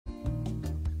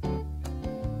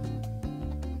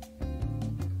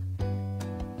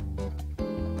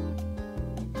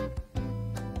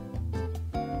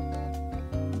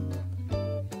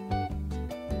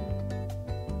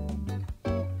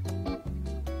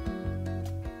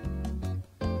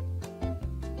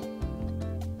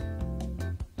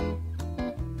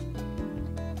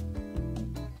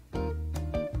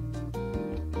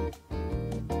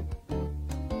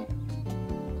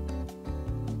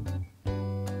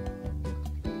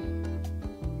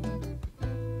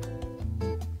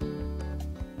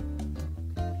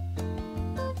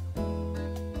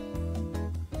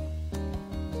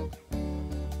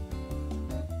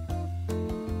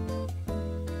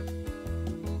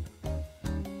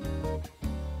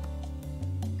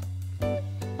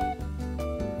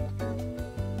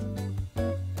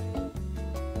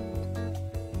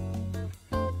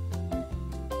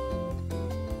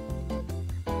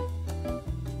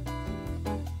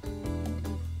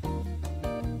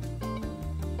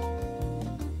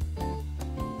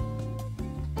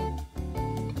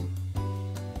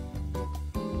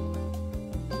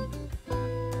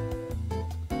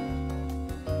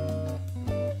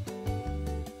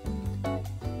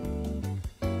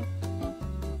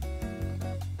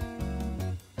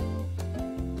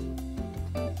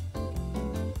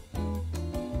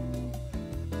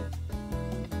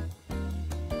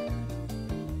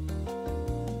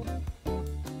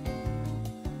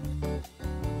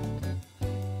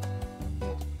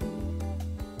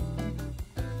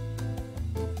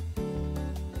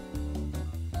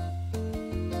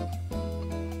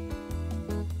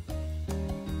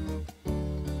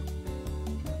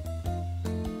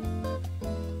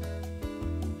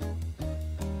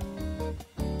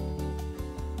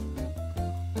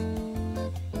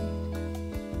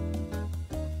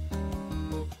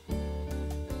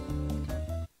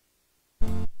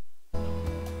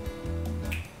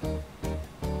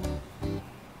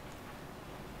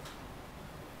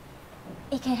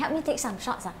can help me take some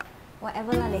shots.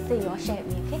 Whatever lah, later you all share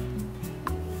with me, okay?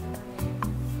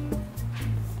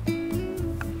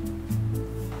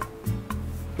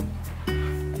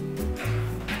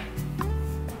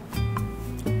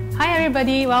 Hi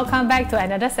everybody, welcome back to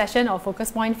another session of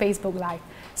Focus Point Facebook Live.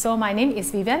 So my name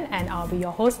is Vivian and I'll be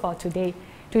your host for today.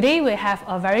 Today we have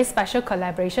a very special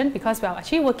collaboration because we are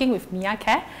actually working with Mia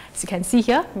Care. As you can see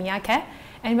here, Mia Care.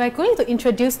 And we're going to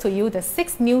introduce to you the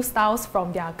 6 new styles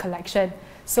from their collection.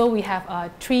 So we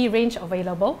have 3 range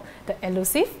available, the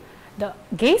Elusive, the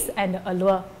Gaze and the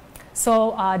Allure.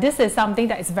 So this is something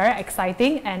that is very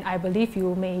exciting, and I believe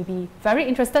you may be very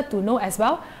interested to know as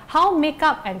well how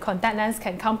makeup and contact lens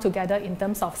can come together in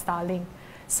terms of styling.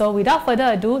 So without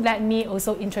further ado, let me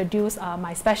also introduce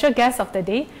my special guest of the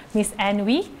day, Miss Anne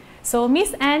Wee. So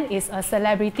Miss Anne is a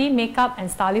celebrity makeup and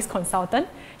stylist consultant.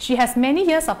 She has many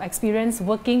years of experience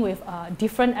working with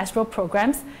different astro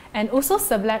programs and also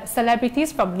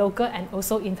celebrities from local and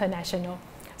also international.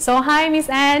 So hi Miss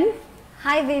Anne.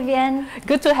 Hi Vivian.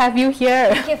 Good to have you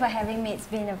here. Thank you for having me. It's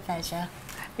been a pleasure.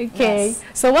 Okay, Yes.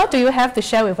 So what do you have to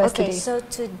share with us Okay, today? so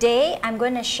today I'm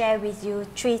going to share with you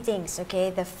 3 things, okay?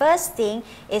 The first thing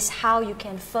is how you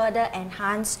can further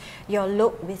enhance your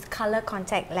look with color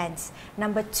contact lens.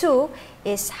 Number 2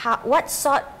 is what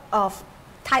sort of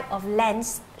type of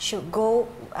lens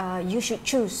you should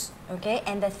choose, okay?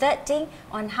 And the third thing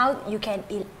on how you can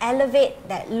elevate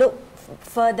that look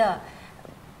further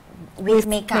with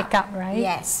makeup. Makeup, right?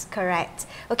 Yes, correct.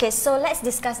 Okay, so let's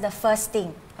discuss the first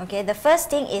thing. Okay, the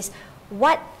first thing is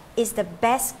what is the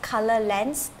best color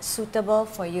lens suitable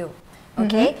for you.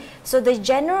 Okay, so the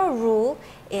general rule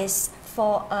is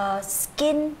for a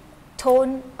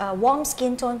warm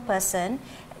skin tone person,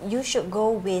 you should go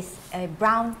with a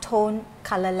brown tone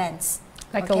color lens.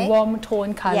 Like okay? a warm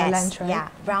tone color Yes, lens, right?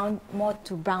 Yeah, more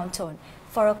to brown tone.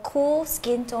 For a cool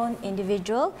skin tone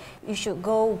individual, you should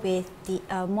go with the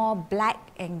more black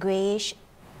and grayish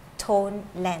tone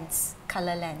lens,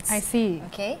 color lens. I see.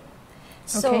 Okay.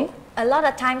 So a lot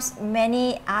of times,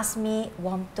 many ask me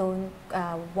warm tone,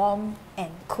 warm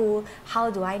and cool.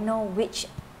 How do I know which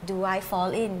do I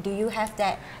fall in? Do you have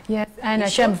that? Yes, and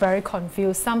actually I'm very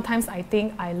confused. Sometimes I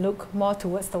think I look more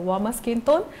towards the warmer skin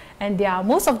tone, and there are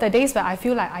most of the days where I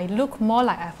feel like I look more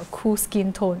like I have a cool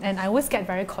skin tone, and I always get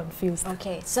very confused.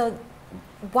 Okay, so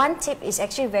one tip is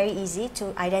actually very easy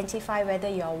to identify whether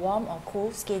you're warm or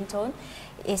cool skin tone.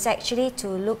 Is actually to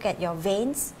look at your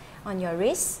veins on your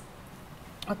wrist.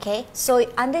 Okay, so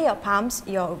under your palms,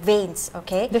 your veins,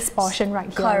 okay? This portion right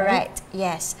here, correct, right?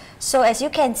 Yes. So as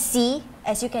you can see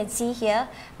here,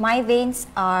 my veins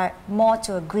are more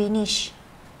to a greenish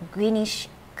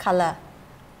color.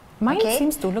 Mine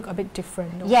seems to look a bit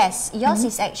different. No? Yes, yours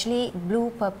is actually blue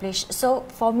purplish. So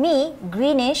for me,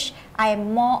 greenish, I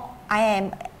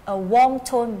am a warm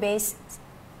tone based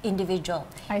individual.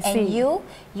 I see. And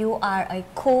you are a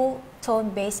cool tone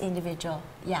based individual.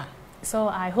 Yeah. So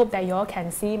I hope that you all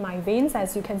can see my veins.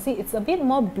 As you can see, it's a bit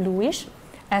more bluish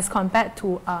as compared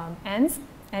to Anne's,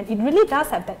 and it really does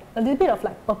have that a little bit of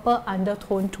like purple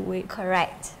undertone to it.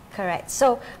 Correct, correct.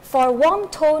 So for warm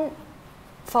tone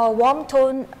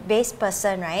based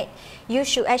person, right, you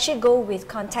should actually go with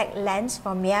contact lens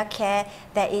from Mia Care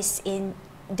that is in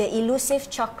the Elusive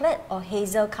chocolate or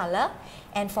hazel color,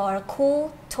 and for a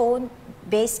cool tone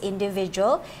based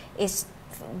individual, is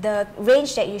the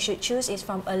range that you should choose is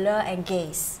from Allure and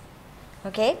Gaze.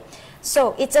 Okay,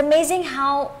 so it's amazing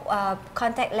how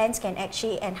contact lens can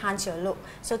actually enhance your look.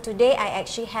 So today I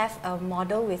actually have a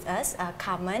model with us,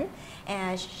 Carmen,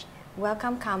 and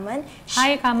welcome Carmen.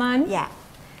 Hi Carmen. Yeah.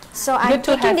 So I'm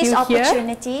taking this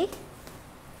opportunity.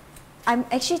 I'm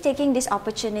actually taking this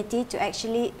opportunity to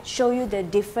actually show you the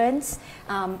difference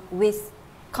with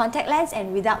contact lens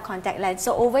and without contact lens.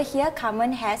 So over here,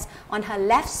 Carmen has on her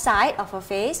left side of her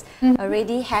face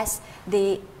already has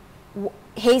the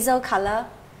hazel color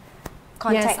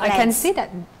contact lens. Yes, I can see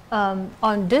that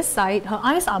on this side, her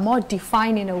eyes are more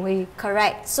defined in a way.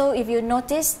 Correct. So if you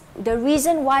notice, the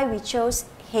reason why we chose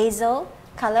hazel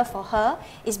color for her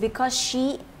is because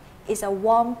she is a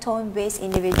warm tone based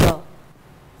individual.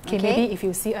 Okay, maybe if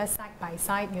you see us side by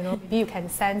side, maybe you can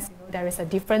sense there is a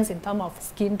difference in terms of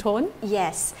skin tone.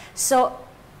 Yes. So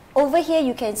over here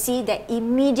you can see that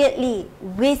immediately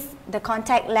with the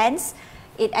contact lens,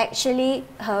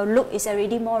 her look is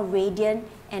already more radiant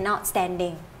and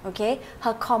outstanding. Okay,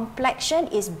 her complexion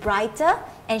is brighter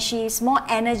and she is more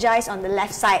energized on the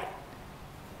left side.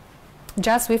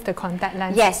 Just with the contact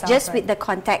lens? Yes, itself, just right? with the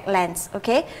contact lens.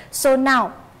 Okay, so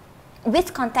now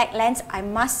with contact lens, I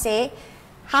must say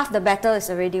half the battle is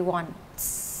already won.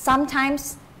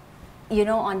 Sometimes,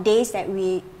 on days that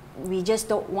we just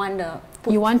don't want the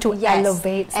put, you want to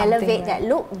elevate something, elevate right? that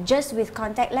look. Just with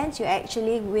contact lens, you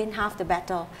actually win half the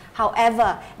battle.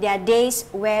 However, there are days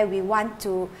where we want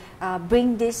to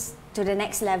bring this to the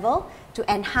next level, to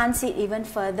enhance it even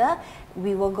further.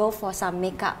 We will go for some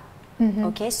makeup.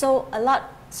 Okay, so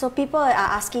people are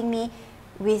asking me,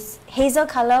 with hazel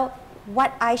color,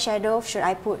 what eyeshadow should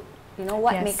I put? You know,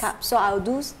 what makeup? So I'll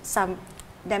do some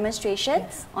demonstration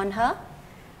on her.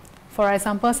 For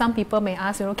example, some people may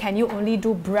ask, you know, can you only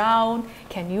do brown?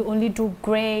 Can you only do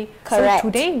grey? Correct. So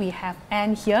today we have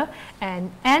Anne here,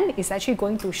 and Anne is actually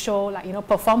going to show, like, you know,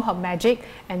 perform her magic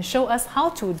and show us how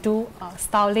to do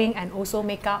styling and also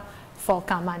makeup for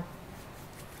Kaman.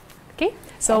 Okay,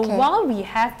 so while we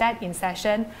have that in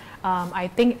session, I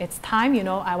think it's time, you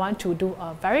know, I want to do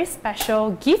a very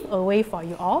special giveaway for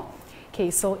you all.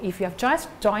 Okay, so if you have just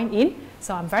joined in,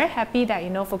 so I'm very happy that, you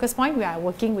know, Focus Point, we are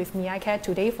working with MiaCare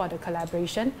today for the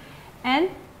collaboration. And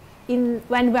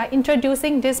when we are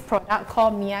introducing this product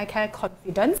called MiaCare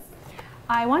Confidence,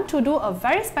 I want to do a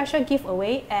very special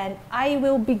giveaway, and I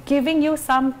will be giving you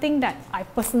something that I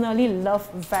personally love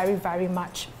very, very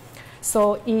much.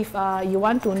 So if you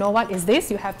want to know what is this,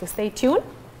 you have to stay tuned.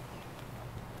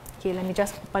 Okay, let me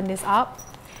just open this up.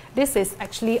 This is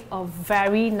actually a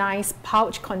very nice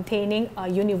pouch containing a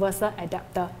universal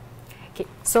adapter. Okay,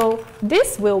 so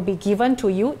this will be given to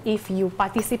you if you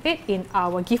participate in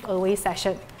our giveaway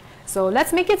session. So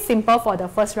let's make it simple for the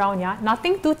first round, yeah?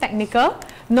 Nothing too technical,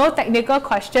 no technical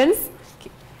questions.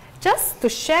 Okay. Just to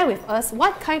share with us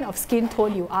what kind of skin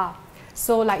tone you are.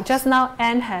 So like just now,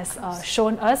 Anne has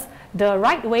shown us the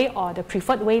right way or the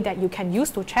preferred way that you can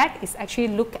use to check is actually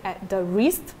look at the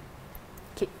wrist.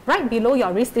 Okay, right below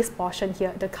your wrist, this portion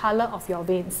here, the color of your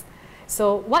veins.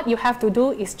 So what you have to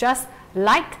do is just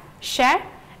like, share,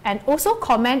 and also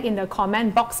comment in the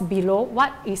comment box below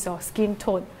what is your skin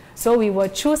tone. So we will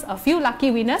choose a few lucky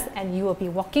winners, and you will be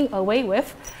walking away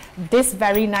with this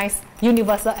very nice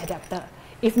universal adapter.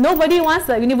 If nobody wants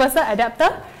the universal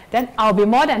adapter, then I'll be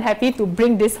more than happy to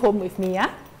bring this home with me. Yeah?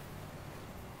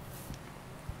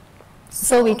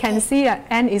 So we can see that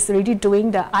Anne is already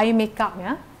doing the eye makeup.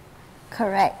 Yeah?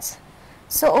 Correct.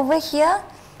 So over here,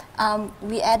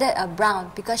 we added a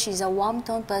brown because she's a warm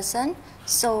tone person.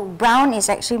 So brown is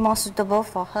actually more suitable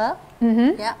for her.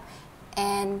 Yeah.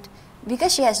 And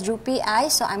because she has droopy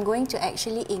eyes, so I'm going to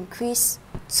actually increase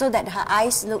so that her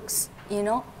eyes looks, you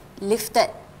know, lifted.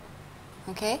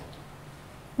 Okay.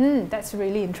 That's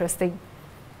really interesting.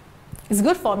 It's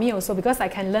good for me also because I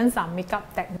can learn some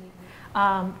makeup technique.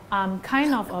 I'm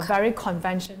kind of a very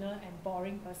conventional and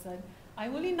boring person. I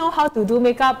only know how to do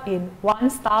makeup in one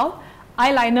style,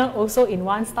 eyeliner also in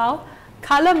one style,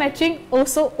 color matching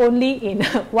also only in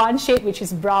one shade, which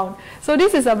is brown. So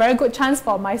this is a very good chance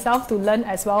for myself to learn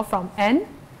as well from Anne.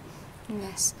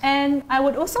 Yes. And I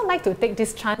would also like to take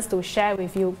this chance to share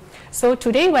with you. So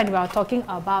today when we are talking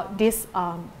about this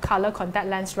color contact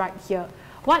lens right here,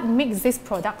 what makes this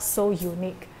product so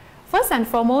unique? First and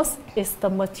foremost is the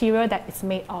material that it's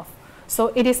made of.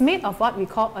 So it is made of what we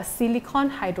call a silicone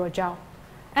hydrogel,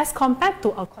 as compared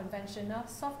to a conventional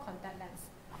soft contact lens.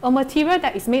 A material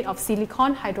that is made of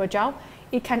silicone hydrogel,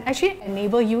 it can actually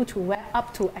enable you to wear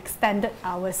up to extended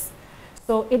hours.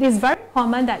 So it is very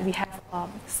common that we have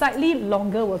slightly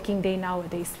longer working day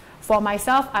nowadays. For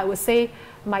myself, I would say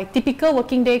my typical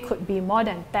working day could be more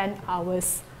than 10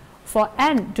 hours. For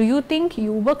Anne, do you think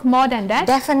you work more than that?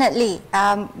 Definitely.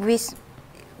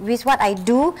 With what I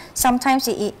do, sometimes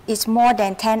it's more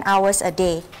than 10 hours a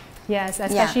day. Yes,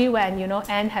 especially when, you know,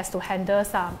 Anne has to handle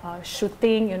some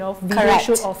shooting, you know, video Correct.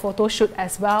 shoot or photo shoot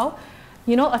as well.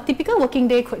 You know, a typical working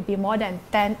day could be more than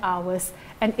 10 hours.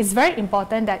 And it's very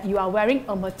important that you are wearing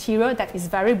a material that is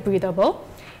very breathable.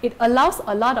 It allows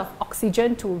a lot of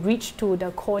oxygen to reach to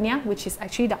the cornea, which is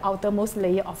actually the outermost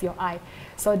layer of your eye.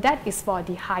 So that is for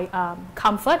the high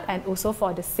comfort and also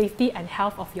for the safety and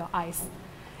health of your eyes.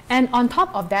 And on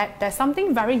top of that, there's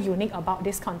something very unique about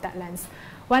this contact lens.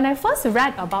 When I first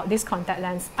read about this contact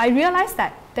lens, I realized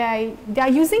that they are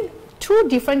using two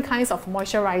different kinds of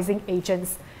moisturizing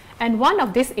agents. And one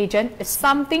of these agents is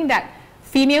something that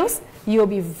females, you'll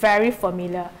be very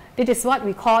familiar. This is what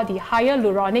we call the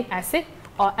hyaluronic acid,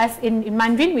 or as in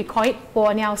Mandarin, we call it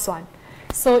玻尿酸.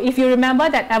 So if you remember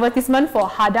that advertisement for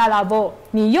Hada Labo,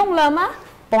 你用了吗?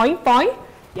 Boing, boing.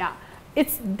 Yeah,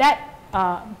 it's that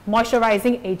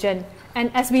moisturizing agent. And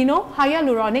as we know,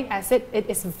 hyaluronic acid, it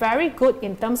is very good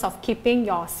in terms of keeping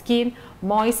your skin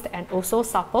moist and also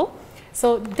supple.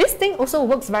 So this thing also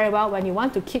works very well when you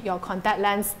want to keep your contact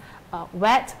lens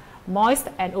wet, moist,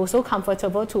 and also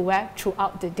comfortable to wear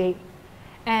throughout the day.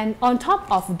 And on top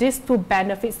of these two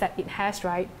benefits that it has,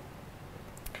 right,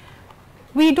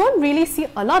 We don't really see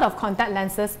a lot of contact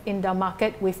lenses in the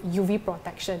market with UV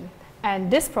protection.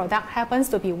 And this product happens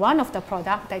to be one of the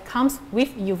products that comes with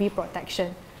UV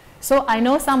protection. So I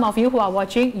know some of you who are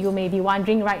watching, you may be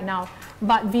wondering right now,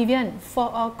 but Vivian,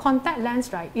 for a contact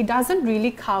lens, right, it doesn't really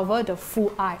cover the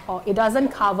full eye, or it doesn't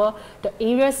cover the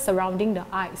areas surrounding the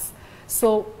eyes.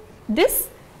 So this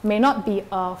may not be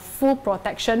a full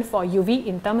protection for UV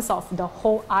in terms of the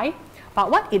whole eye,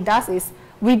 but what it does is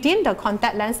within the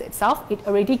contact lens itself, it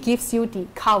already gives you the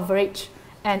coverage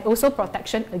and also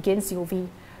protection against UV.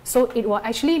 So it will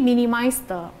actually minimize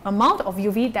the amount of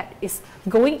UV that is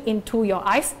going into your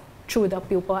eyes through the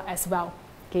pupil as well.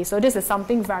 Okay, so this is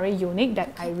something very unique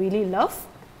that I really love.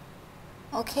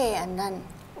 Okay, I'm done.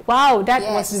 Wow, that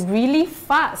was really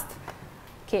fast.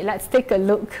 Okay, let's take a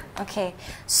look. Okay,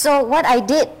 so what I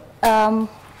did, I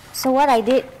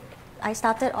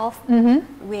started off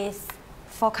with,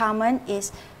 for Carmen,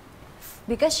 is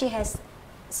because she has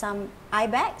some eye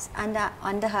bags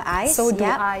under her eyes. So do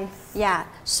I. Yeah,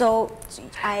 so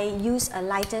I use a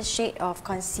lighter shade of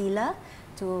concealer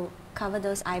to cover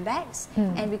those eye bags.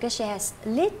 And because she has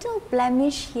little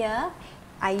blemish here,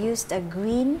 I used a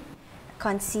green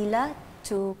concealer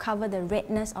to cover the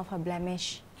redness of her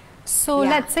blemish. So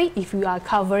let's say if you are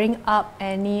covering up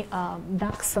any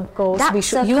dark circles, we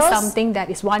should use something that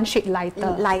is one shade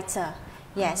lighter. Lighter,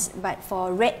 yes. But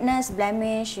for redness,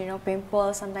 blemish, you know,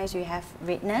 pimples, sometimes we have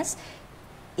redness,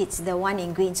 it's the one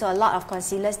in green. So a lot of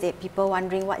concealers, people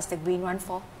wondering what's the green one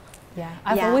for. Yeah,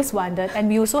 I've always wondered. And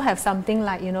we also have something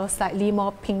like, you know, slightly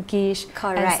more pinkish.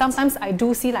 Correct. And sometimes I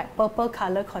do see like purple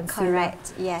color concealer.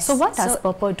 Correct, yes. So what does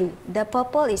purple do? The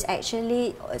purple is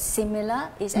actually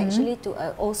similar. It's actually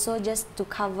to also just to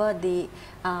cover the,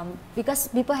 because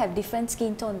people have different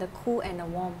skin tone, the cool and the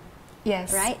warm.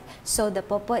 Yes. Right? So the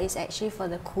purple is actually for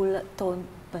the cooler tone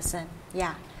person.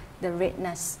 Yeah, the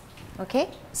redness. Okay,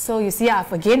 so you see,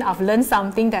 I've learned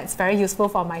something that's very useful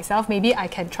for myself. Maybe I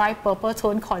can try purple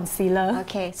tone concealer.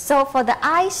 Okay, so for the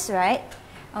eyes, right?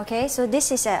 Okay, so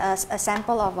this is a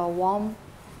sample of a warm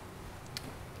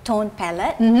tone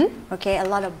palette. Okay, a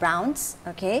lot of browns.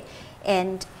 Okay,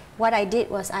 and what I did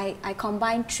was I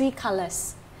combined 3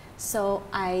 colors. So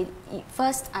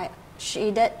first I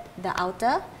shaded the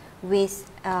outer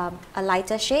with a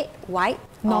lighter shade, white.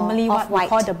 Normally what we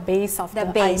call the base of the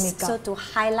eye makeup. So to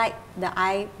highlight the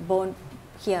eye bone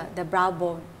here, the brow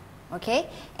bone. Okay,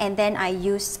 and then I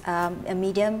used a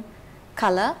medium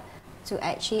color to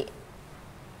actually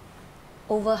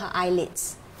over her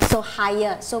eyelids. So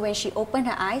higher. So when she open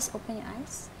her eyes, open your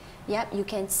eyes. Yep, you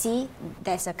can see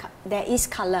there is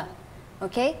color.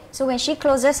 Okay, so when she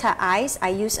closes her eyes, I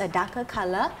use a darker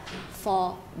color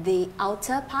for the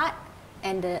outer part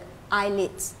and the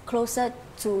eyelids closer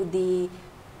to the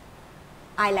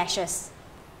eyelashes.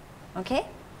 Okay?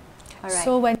 Alright.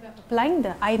 So when you're applying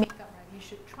the eye makeup, right, you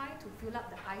should try to fill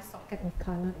up the eye socket with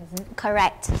color, isn't it?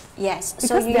 Correct. Yes. Because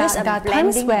so you use there are a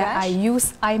times blending where brush. I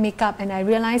use eye makeup and I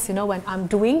realize, you know, when I'm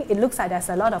doing, it looks like there's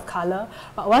a lot of color.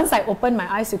 But once I open my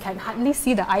eyes, you can hardly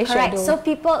see the eyeshadow. Correct. So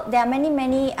there are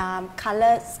many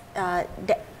colors.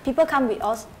 People come with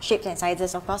all shapes and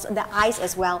sizes, of course, the eyes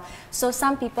as well. So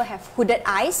some people have hooded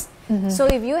eyes. So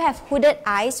if you have hooded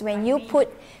eyes, when you put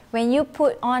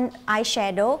on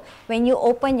eyeshadow, when you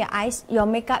open your eyes, your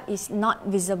makeup is not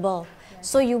visible.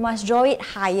 So you must draw it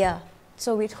higher.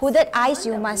 So with hooded eyes,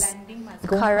 you must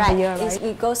go higher, right?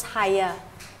 It goes higher.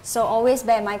 So always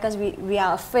bear in mind, because we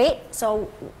are afraid. So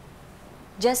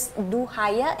just do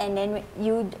higher, and then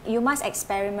you must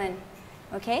experiment.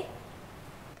 Okay.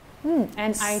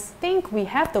 And I think we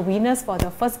have the winners for the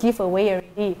first giveaway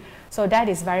already. So that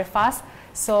is very fast.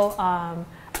 So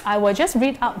I will just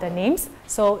read out the names.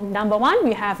 So number 1,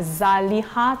 we have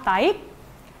Zaliha Taib,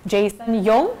 Jason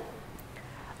Yong,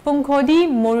 Pungkodi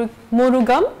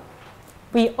Murugam.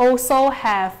 We also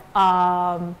have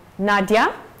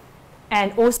Nadia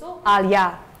and also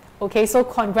Alia. Okay, so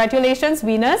congratulations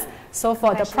winners. So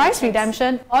for the prize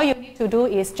redemption, all you need to do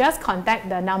is just contact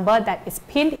the number that is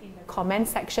pinned in the comment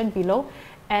section below,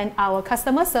 and our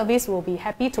customer service will be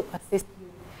happy to assist you.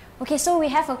 Okay, so we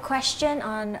have a question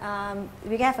on,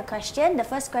 The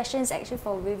first question is actually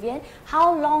for Vivian.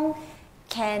 How long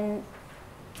can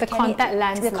the contact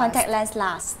lens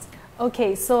last?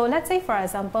 Okay, so let's say for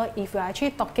example, if you're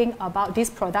actually talking about this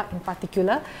product in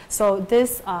particular, so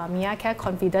this Miacare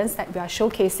Confidence that we are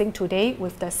showcasing today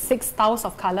with the 6 styles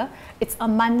of color, it's a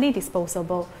monthly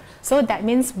disposable. So that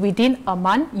means within a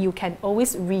month, you can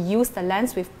always reuse the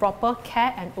lens with proper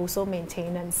care and also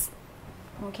maintenance.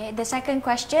 Okay, the second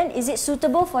question, is it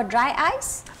suitable for dry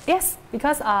eyes? Yes,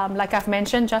 because like I've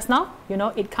mentioned just now, you know,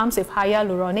 it comes with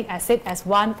hyaluronic acid as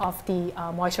one of the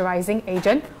moisturizing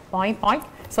agent, point.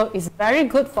 So it's very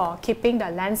good for keeping the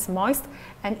lens moist,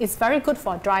 and it's very good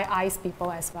for dry eyes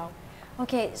people as well.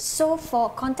 Okay, so for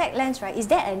contact lens, right, is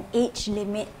there an age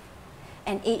limit?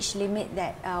 An age limit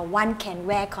that one can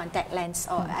wear contact lens,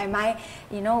 or am I,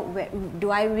 you know,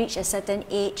 do I reach a certain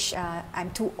age,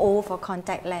 I'm too old for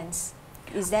contact lens?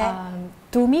 Is there?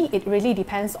 To me, it really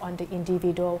depends on the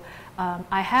individual.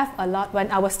 I have a lot, when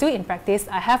I was still in practice,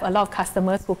 I have a lot of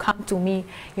customers who come to me,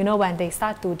 you know, when they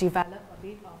start to develop a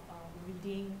bit of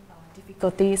reading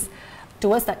difficulties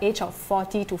towards the age of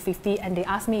 40 to 50, and they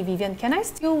ask me, Vivian, can I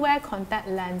still wear contact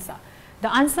lens?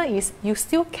 The answer is you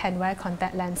still can wear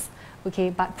contact lens.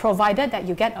 Okay, but provided that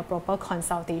you get a proper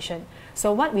consultation.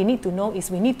 So what we need to know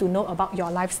is we need to know about your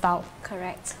lifestyle.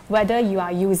 Correct. Whether you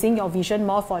are using your vision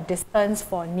more for distance,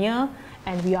 for near,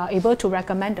 and we are able to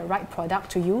recommend the right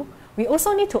product to you. We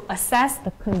also need to assess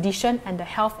the condition and the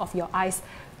health of your eyes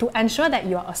to ensure that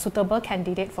you are a suitable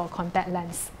candidate for contact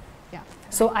lens. Yeah.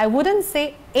 So I wouldn't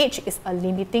say age is a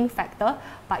limiting factor,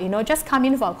 but you know, just come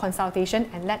in for a consultation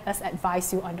and let us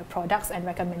advise you on the products and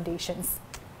recommendations.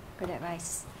 Good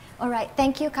advice. All right,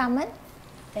 thank you, Carmen.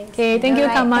 Okay, thank you,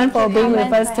 Carmen, for being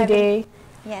with us today.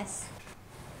 Yes.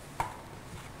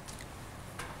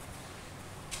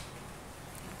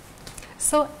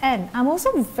 So, Anne, I'm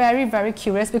also very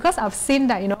curious because I've seen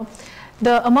that, you know,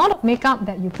 the amount of makeup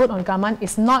that you put on Carmen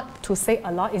is not to say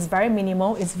a lot, it's very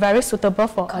minimal, it's very suitable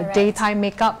for Correct. a daytime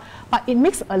makeup, but it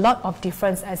makes a lot of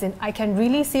difference, as in I can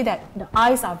really see that the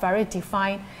eyes are very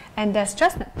defined and there's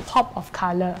just a pop of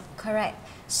color. Correct.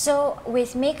 So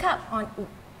with makeup on,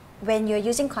 when you're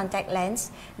using contact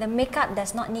lens, the makeup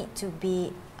does not need to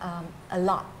be a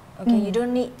lot. Okay, you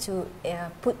don't need to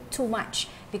put too much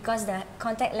because the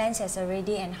contact lens has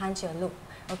already enhanced your look.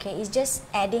 Okay, it's just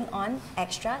adding on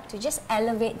extra to just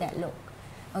elevate that look.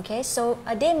 Okay, so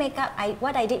a day makeup,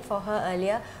 what I did for her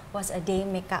earlier was a day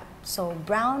makeup. So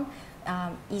brown,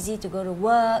 easy to go to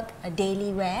work, a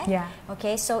daily wear. Yeah.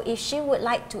 Okay, so if she would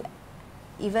like to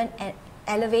even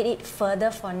elevate it further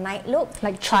for night look,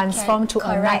 Like transform to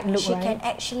a night look, she right? can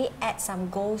actually add some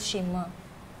gold shimmer.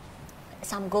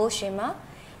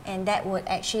 And that would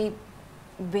actually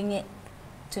bring it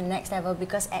to next level,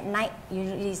 because at night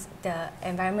usually the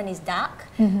environment is dark,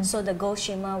 so the gold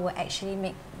shimmer will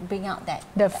actually bring out that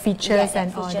The features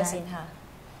and features all that. in her.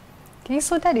 Okay,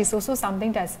 so that is also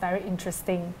something that's very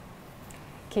interesting.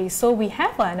 Okay, so we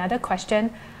have another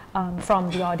question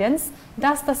from the audience.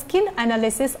 Does the skin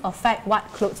analysis affect what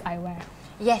clothes I wear?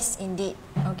 Yes, indeed.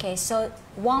 Okay, so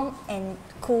warm and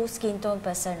cool skin tone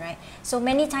person, right? So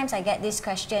many times I get this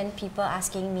question, people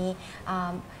asking me,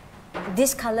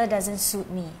 this color doesn't suit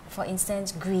me. For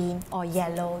instance, green or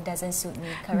yellow doesn't suit me,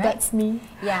 correct? That's me.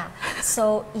 Yeah,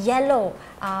 so yellow,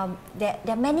 there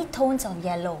are many tones of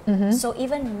yellow. So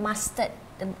even mustard,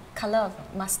 the color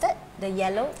of mustard, the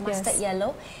yellow, mustard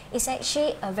yellow, is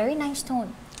actually a very nice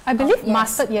tone. I believe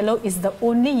mustard yellow is the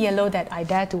only yellow that I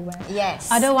dare to wear. Yes.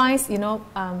 Otherwise, you know,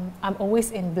 I'm always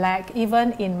in black.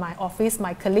 Even in my office,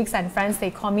 my colleagues and friends,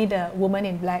 they call me the woman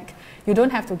in black. You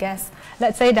don't have to guess.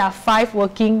 Let's say there are 5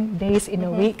 working days in a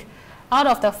week. Out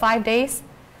of the 5 days,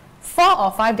 4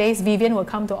 or 5 days, Vivian will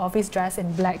come to office dressed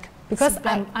in black. Because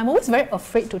I'm always very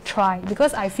afraid to try.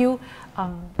 Because I feel,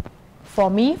 for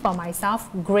me, for myself,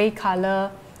 grey color,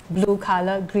 blue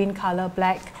color, green color,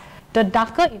 black, the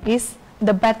darker it is,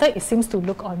 the better it seems to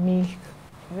look on me.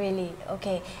 Really?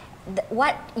 Okay.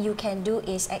 What you can do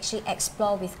is actually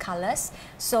explore with colors.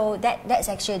 So that's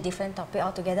actually a different topic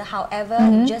altogether.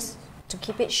 However, just to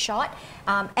keep it short,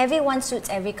 everyone suits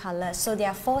every color. So there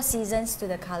are 4 seasons to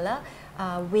the color: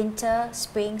 winter,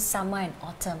 spring, summer, and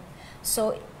autumn.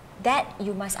 So that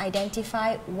you must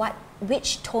identify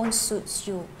which tone suits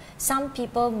you. Some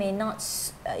people may not,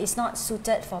 it's not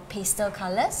suited for pastel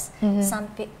colors. Some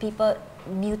people,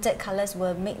 muted colors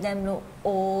will make them look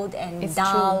old and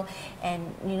dull, and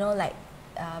you know, like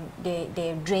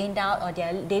they're drained out, or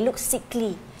they look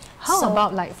sickly. How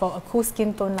about like for a cool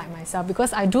skin tone like myself?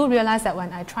 Because I do realize that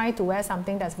when I try to wear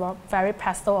something that's very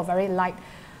pastel or very light,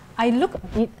 I look a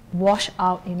bit washed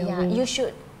out in a way. You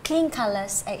should, clean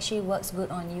colors actually works good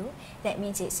on you. That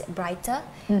means it's brighter.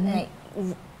 Like,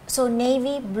 so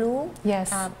navy blue.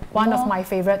 Yes, one of my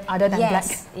favorite other than black.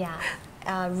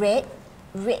 Yeah. Red.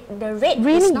 The red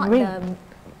really? is not the...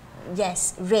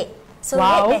 Yes, red. So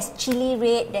red, there's chili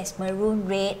red, there's maroon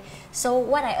red. So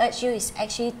what I urge you is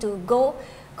actually to go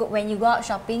when you go out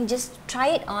shopping, just try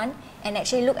it on and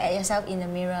actually look at yourself in the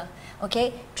mirror.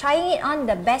 Okay, trying it on,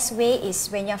 the best way is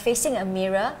when you're facing a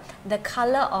mirror, the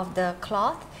color of the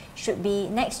cloth should be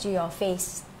next to your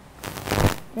face.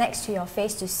 Next to your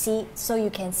face to see, so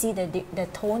you can see the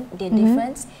tone, the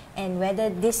difference, and whether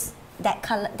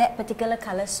that particular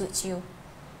color suits you.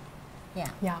 Yeah.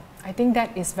 Yeah, I think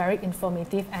that is very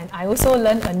informative, and I also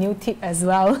learned a new tip as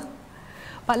well.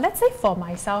 But let's say for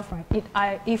myself,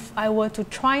 right, if I were to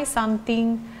try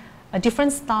something, a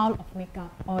different style of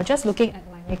makeup, or just looking at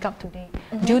my makeup today,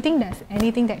 do you think there's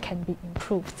anything that can be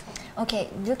improved? Okay,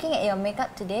 looking at your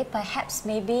makeup today, perhaps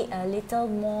maybe a little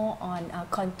more on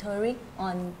contouring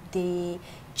on the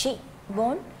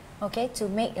cheekbone, okay, to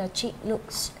make your cheek look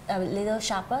a little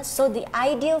sharper. So the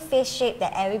ideal face shape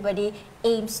that everybody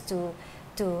aims to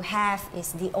have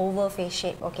is the oval face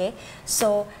shape, okay.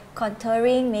 So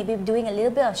contouring, maybe doing a little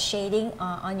bit of shading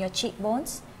on your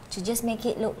cheekbones to just make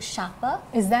it look sharper.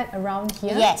 Is that around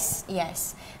here? Yes,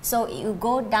 yes. So you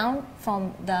go down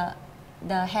from the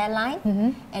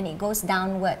hairline and it goes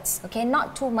downwards, okay,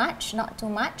 not too much, not too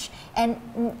much. And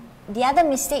the other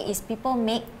mistake is people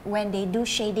make when they do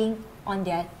shading on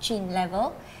their chin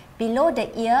level, below the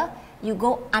ear you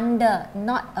go under,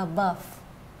 not above,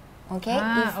 okay.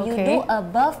 If you do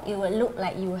above, it will look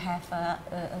like you have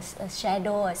a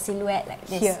shadow, a silhouette like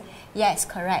this. Here. Yes,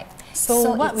 correct.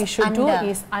 So what we should do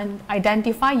is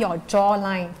identify your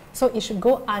jawline, so it should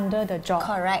go under the jaw.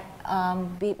 Correct.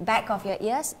 Back of your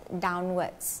ears,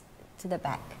 downwards to the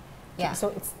back. Yeah. So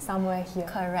it's somewhere here.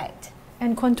 Correct.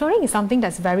 And contouring is something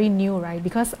that's very new, right?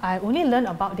 Because I only learned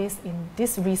about this in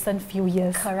this recent few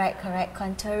years. Correct, correct.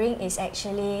 Contouring is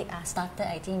actually started,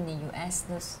 I think, in the US.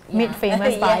 Made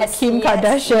famous by yes, Kim yes,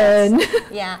 Kardashian. Yes.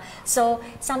 Yeah. So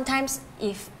sometimes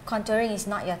if contouring is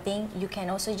not your thing, you can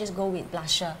also just go with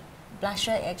blusher.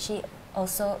 Blusher actually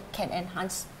also can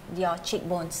enhance your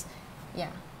cheekbones, yeah,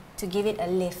 to give it a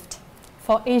lift.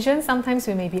 For Asians, sometimes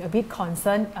we may be a bit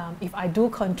concerned if I do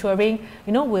contouring,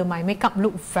 will my makeup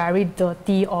look very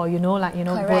dirty, or will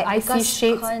I see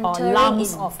shades or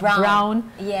lumps of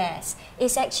brown? Yes,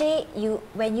 it's actually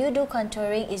when you do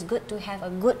contouring, it's good to have a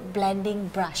good blending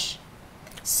brush.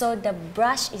 So the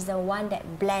brush is the one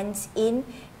that blends in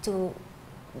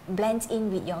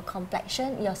with your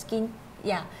complexion, your skin.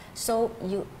 Yeah. So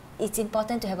it's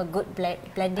important to have a good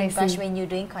blending brush when you're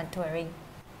doing contouring.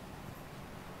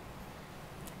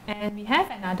 And we have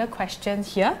another question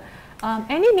here.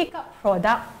 Any makeup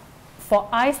product for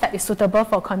eyes that is suitable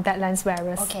for contact lens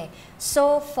wearers? Okay,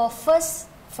 so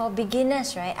for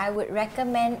beginners, right, I would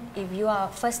recommend, if you are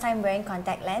first time wearing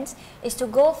contact lens, is to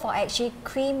go for actually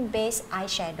cream-based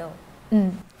eyeshadow.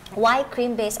 Why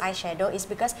cream-based eyeshadow? Is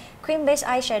because cream-based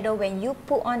eyeshadow, when you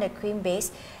put on the cream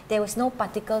base, there was no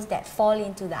particles that fall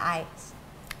into the eyes.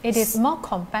 It is more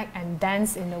compact and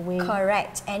dense in a way.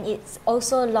 Correct, and it's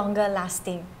also longer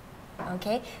lasting.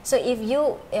 Okay, so if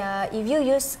you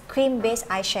use cream-based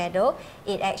eyeshadow,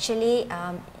 it actually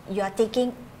you are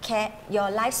taking care. Your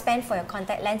lifespan for your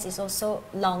contact lens is also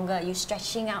longer. You're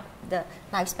stretching out the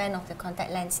lifespan of the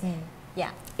contact lens. Yeah.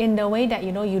 In the way that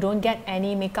you don't get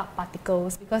any makeup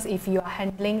particles, because if you are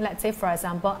handling, let's say for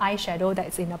example, eyeshadow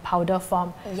that's in a powder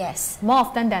form. Yes. More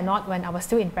often than not, when I was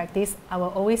still in practice, I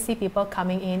will always see people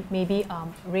coming in, maybe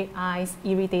red eyes,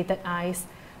 irritated eyes.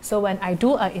 So when I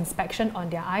do an inspection on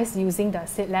their eyes using the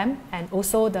slit lamp and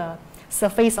also the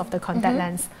surface of the contact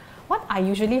lens, what I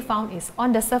usually found is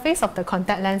on the surface of the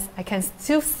contact lens, I can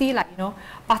still see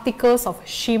particles of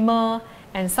shimmer,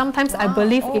 and sometimes I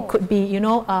believe it could be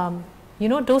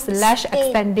those lash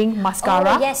extending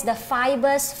mascara. Oh yes, the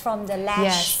fibers from the lash.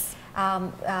 Yes.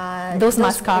 Those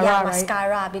mascara, right?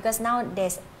 Mascara, because now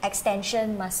there's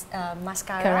extension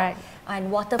mascara. Correct.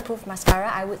 And waterproof mascara.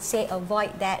 I would say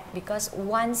avoid that, because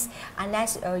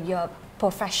unless you're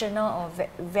professional or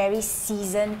very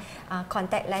seasoned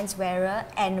contact lens wearer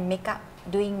and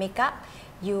doing makeup,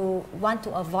 you want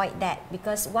to avoid that,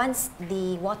 because once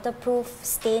the waterproof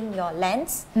stain your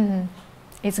lens,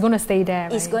 it's going to stay there,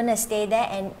 right? It's going to stay there,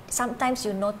 and sometimes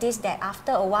you notice that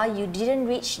after a while you didn't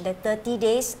reach the 30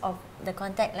 days of the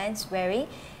contact lens wearing,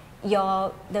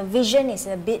 the vision is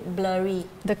a bit blurry.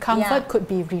 The comfort could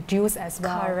be reduced as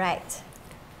well. Correct.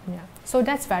 Yeah. So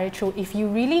that's very true. If you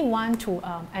really want to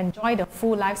enjoy the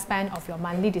full lifespan of your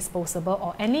monthly disposable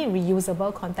or any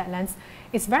reusable contact lens,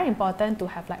 it's very important to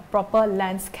have proper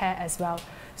lens care as well.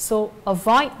 So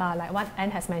avoid, like what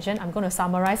Anne has mentioned, I'm going to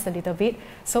summarize a little bit.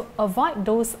 So avoid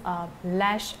those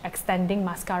lash extending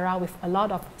mascara with a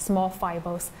lot of small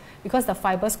fibers, because the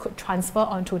fibers could transfer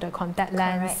onto the contact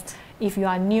lens. Correct. If you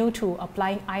are new to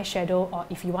applying eyeshadow, or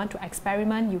if you want to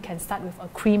experiment, you can start with a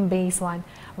cream-based one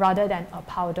rather than a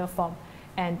powder form.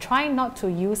 And try not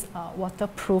to use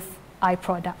waterproof eye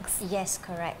products. Yes,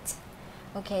 correct.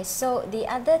 Okay, so the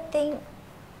other thing,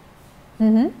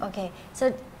 okay,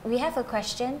 so we have a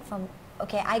question from,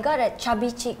 okay, I got a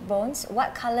chubby cheekbones.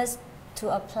 What colors to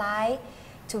apply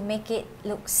to make it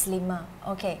look slimmer?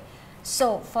 Okay,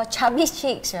 so for chubby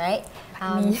cheeks, right?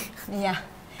 Yeah.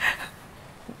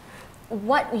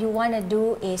 What you want to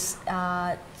do is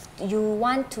you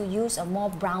want to use a more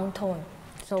brown tone.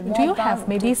 So more do you brown have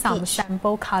maybe to some peach.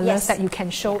 sample colors Yes. that you can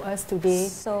show us today?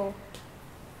 So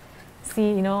See,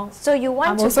 you know, so you want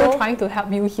I'm to also go, trying to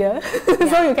help you here.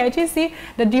 So you can actually see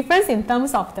the difference in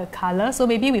terms of the color. So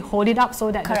maybe we hold it up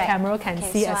so that correct. the camera can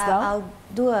Okay, see so as well. I'll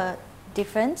do a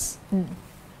difference.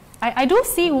 I do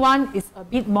see one is a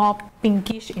bit more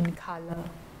pinkish in color,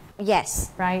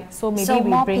 Yes. right? So maybe So we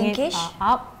more bring pinkish? it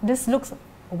up. This looks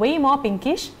way more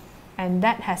pinkish, and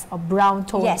that has a brown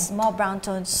tone. Yes, more brown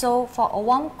tone. So for a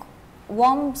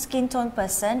warm skin tone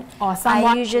person, Or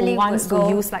someone I usually who wants would go,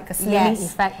 to use like a slimming yes,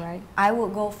 effect, right? I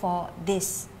would go for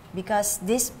this because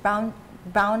this brown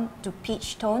to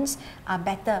peach tones are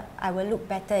better. I will look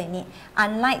better in it.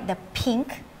 Unlike the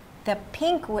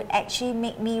pink would actually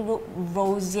make me look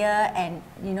rosier and,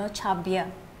 you know, chubbier.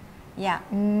 Yeah.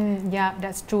 Yeah,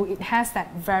 that's true. It has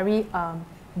that very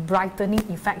brightening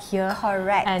effect here.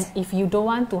 Correct. And if you don't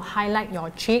want to highlight your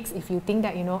cheeks, if you think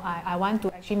that, you know, I want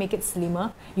to actually make it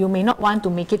slimmer, you may not want to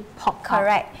make it pop up.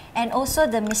 Correct. And also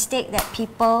the mistake that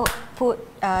people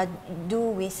do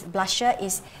with blusher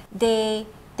is they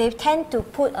tend to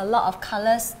put a lot of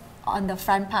colors on the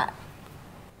front part.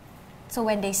 So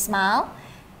when they smile,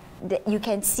 you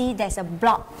can see there's a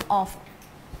block of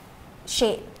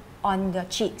shade on your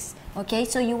cheeks. Okay,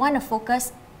 so you want to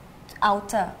focus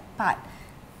outer part,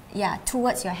 yeah,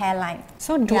 towards your hairline.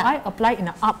 So do Yeah. I apply in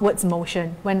an upwards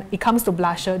motion when it comes to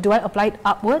blusher? Do I apply it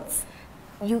upwards?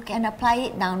 You can apply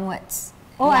it downwards.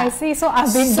 Oh, Yeah. I see. So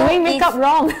I've been So doing makeup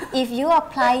wrong. If you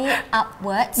apply it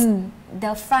upwards,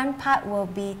 the front part will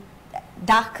be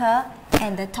darker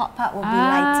and the top part will be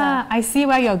lighter. I see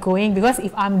where you're going, because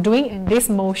if I'm doing in this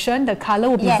motion, the color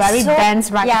will be Yes, very so,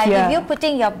 dense right yeah, here. if you're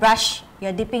putting your brush,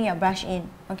 you're dipping your brush in,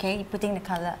 okay, you're putting the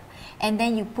color. And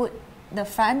then you put the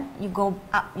front, you go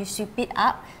up, you sweep it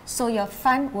up, so your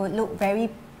front will look very,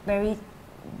 very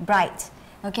bright,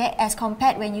 okay, as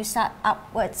compared when you start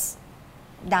upwards,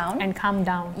 down. And come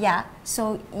down. Yeah,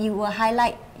 so you will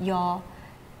highlight your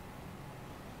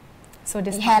So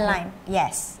this hairline,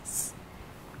 yes.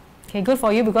 Okay, good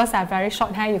for you, because I have very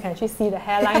short hair. You can actually see the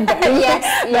hairline very,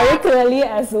 Yes, very yeah. clearly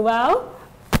as well.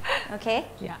 Okay?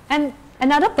 Yeah, and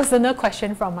another personal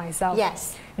question from myself.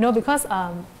 Yes. You know, because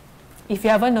if you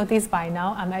haven't noticed by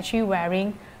now, I'm actually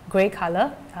wearing grey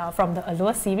color from the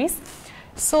Allure series.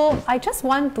 So I just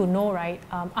want to know, right,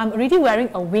 I'm already wearing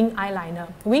a wing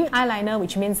eyeliner. Wing eyeliner,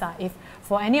 which means if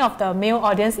for any of the male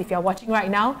audience, if you're watching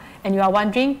right now and you are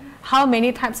wondering how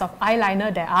many types of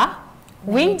eyeliner there are,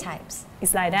 Many wing types.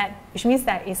 is like that, which means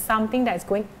that it's something that is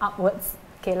going upwards,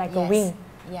 okay, like a Yes. wing.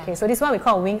 Yeah. Okay, so this is what we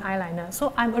call a wing eyeliner.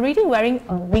 So I'm already wearing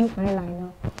a wing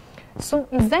eyeliner. So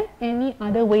is there any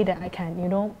other way that I can, you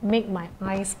know, make my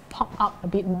eyes pop up a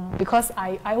bit more? Because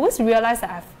I always realize that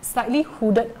I have slightly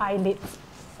hooded eyelids.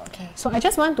 Okay. So I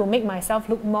just want to make myself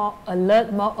look more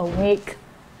alert, more awake,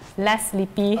 less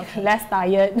sleepy, Okay. less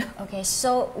tired. Okay,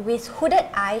 so with hooded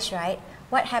eyes, right,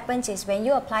 what happens is when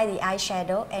you apply the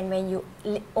eyeshadow and when you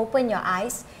open your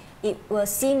eyes, it will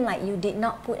seem like you did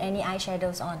not put any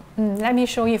eyeshadows on. Let me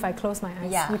show you if I close my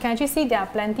eyes. Yeah. You can actually see there are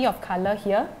plenty of color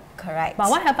here. Correct. But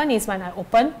what happens is when I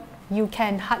open, you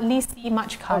can hardly see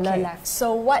much color left.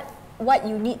 So what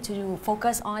you need to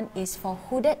focus on is for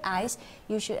hooded eyes,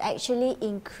 you should actually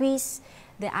increase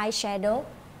the eyeshadow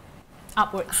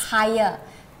Upwards. higher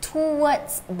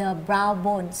towards the brow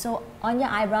bone. So on your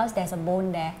eyebrows, there's a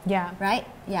bone there. Yeah. Right?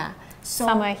 Yeah. So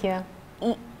Somewhere here.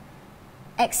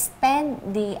 expand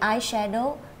the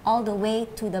eyeshadow all the way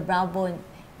to the brow bone.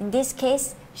 In this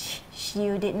case,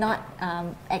 you did not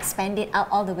expand it out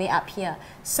all the way up here.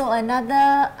 So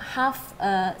another half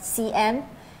cm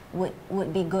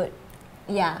would be good.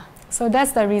 Yeah. So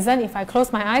that's the reason if I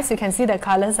close my eyes, you can see the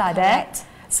colors are there. Correct.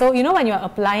 So you know when you're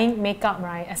applying makeup,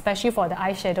 right, especially for the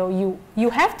eyeshadow, you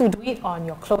have to do it on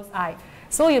your closed eye.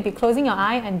 So you'll be closing your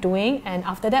eye and doing, and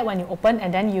after that when you open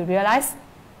and then you realize,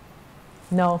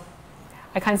 no,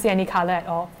 I can't see any color at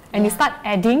all. And you Yeah. start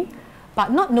adding,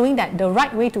 but not knowing that the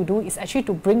right way to do is actually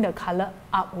to bring the color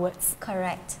upwards.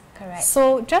 Correct. Correct.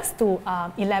 So just to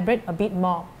elaborate a bit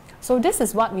more, so this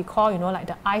is what we call, you know, like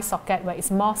the eye socket where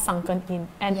it's more sunken in,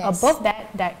 and Yes. above that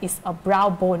there is a brow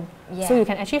bone. Yeah. So you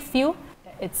can actually feel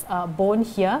that it's a bone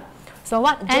here. So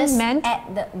what Anne Just meant, at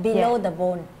the below the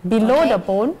bone. below okay? the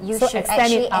bone, you so should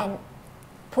extend it actually up.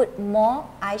 put more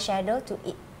eyeshadow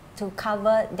to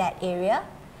cover that area.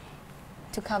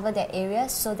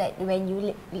 So that when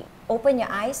you open your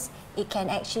eyes, you can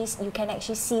actually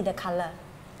see the color.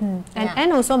 And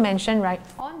Anne also mentioned, right,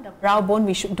 on the brow bone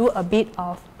we should do a bit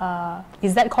of,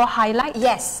 is that called highlight?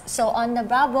 Yes, so on the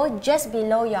brow bone, just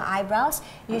below your eyebrows,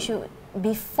 you should,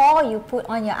 before you put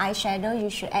on your eyeshadow, you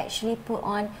should actually put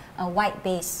on a white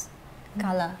base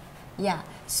color. Yeah,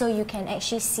 so you can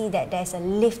actually see that there's a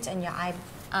lift in your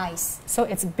eyes. So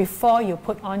it's before you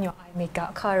put on your eye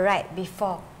makeup. Correct,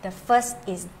 before. The first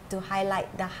is to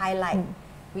highlight the highlight,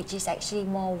 which is actually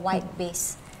more white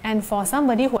base. And for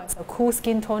somebody who has a cool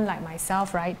skin tone like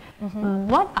myself, right,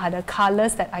 what are the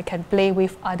colors that I can play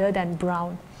with other than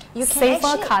brown? You can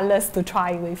Safer colors to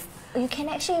try with. You can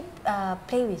actually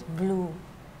play with blue.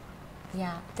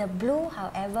 Yeah, the blue,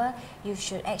 however, you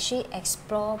should actually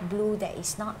explore blue that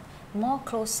is not more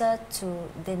closer to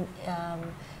the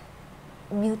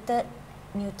muted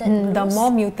blues. The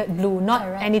more muted blue, not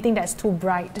Correct. anything that's too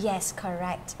bright. Yes,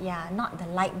 correct. Yeah, not the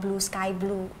light blue, sky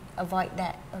blue. Avoid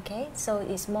that, okay? So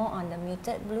it's more on the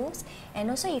muted blues. And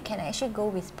also you can actually go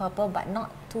with purple, but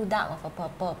not too dark of a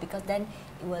purple, because then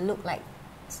it will look like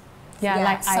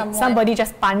like somebody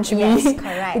just punched me. Yes,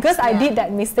 correct. Because I did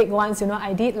that mistake once,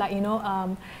 I did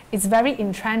it's very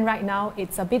in trend right now.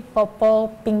 It's a bit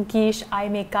purple, pinkish eye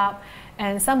makeup.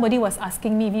 And somebody was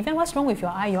asking me, Vivian, what's wrong with your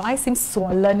eye? Your eye seems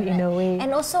swollen in a way.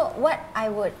 And also what I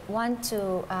would want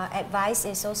to advise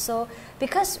is also,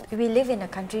 because we live in a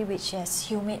country which has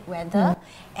humid weather,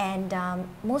 and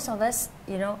most of us,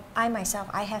 I myself,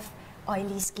 I have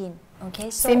oily skin. Okay,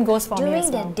 so same goes for me during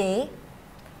as well. the day,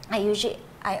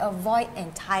 I avoid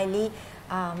entirely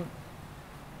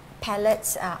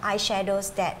palettes,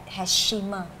 eyeshadows that has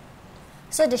shimmer.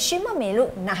 So the shimmer may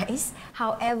look nice,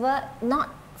 however,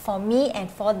 not for me and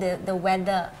for the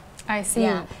weather. I see.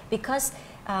 Yeah, because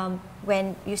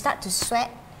when you start to sweat,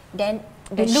 then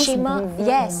the It looks shimmer, blue,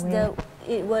 yes, yeah.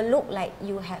 it will look like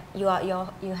you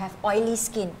have oily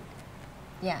skin.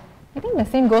 Yeah. I think the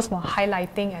same goes for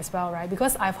highlighting as well, right?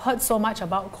 Because I've heard so much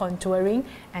about contouring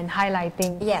and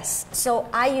highlighting. Yes, so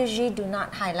I usually do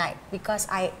not highlight because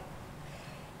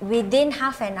within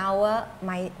half an hour,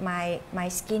 my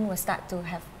skin will start to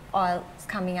have oil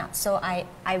coming out. So I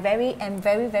am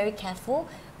very, very careful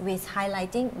with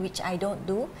highlighting, which I don't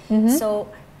do. So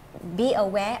be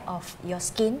aware of your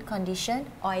skin condition.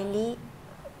 Oily,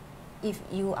 if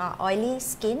you are oily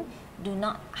skin, do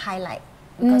not highlight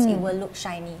because it will look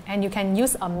shiny. And you can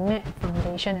use a matte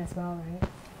foundation as well, right?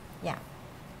 Yeah.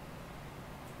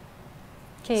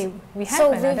 Okay, we have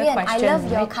So another Vivian, question. I love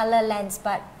your right? color lens,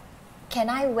 but can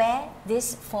I wear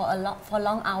this for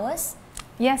long hours?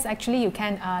 Yes, actually you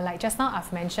can. Like just now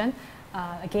I've mentioned,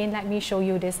 again, let me show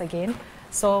you this again.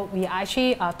 So we are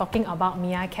actually talking about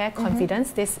Mia Care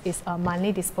Confidence. This is a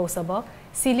monthly disposable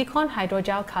silicone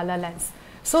hydrogel color lens.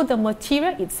 So the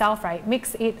material itself, right,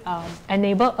 makes it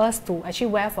enable us to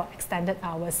actually wear for extended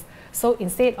hours. So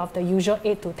instead of the usual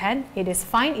 8 to 10, it is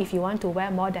fine if you want to wear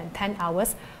more than 10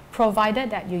 hours, provided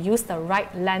that you use the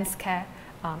right lens care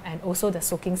and also the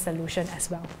soaking solution as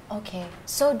well. Okay,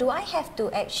 so do I have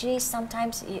to actually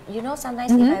sometimes,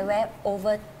 sometimes if I wear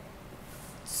over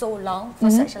so long,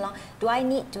 for such a long, do I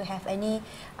need to have any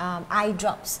eye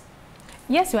drops?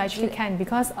 Yes, you actually can,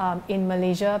 because in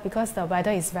Malaysia, because the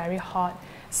weather is very hot,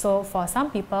 so for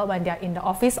some people when they are in the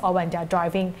office or when they are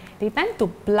driving, they tend to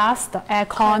blast the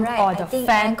aircon or the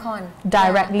fan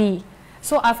directly. Yeah.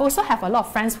 So I've also have a lot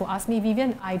of friends who ask me,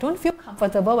 Vivian, I don't feel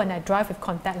comfortable when I drive with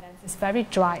contact lens. It's very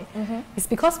dry. It's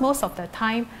because most of the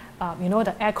time,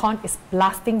 the aircon is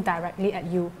blasting directly at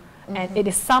you, and it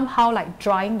is somehow like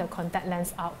drying the contact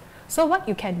lens out. So what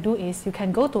you can do is you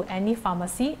can go to any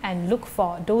pharmacy and look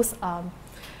for those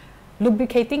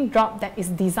lubricating drop that is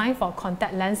designed for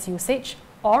contact lens usage,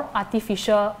 or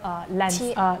artificial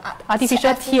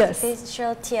artificial tears.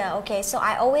 Artificial tear, okay. So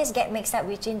I always get mixed up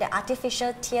between the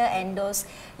artificial tear and those,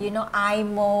 eye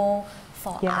mole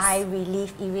for eye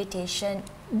relief, irritation.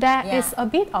 There is a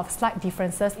bit of slight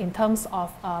differences in terms of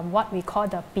what we call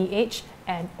the pH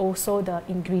and also the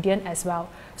ingredient as well.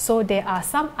 So there are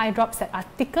some eye drops that are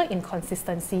thicker in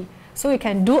consistency. So you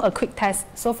can do a quick test.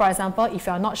 So for example, if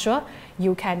you are not sure,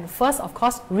 you can first, of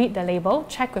course, read the label,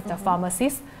 check with the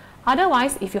pharmacist.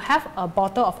 Otherwise, if you have a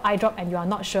bottle of eye drop and you are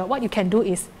not sure, what you can do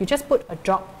is you just put a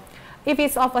drop. If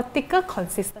it's of a thicker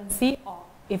consistency, or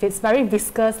if it's very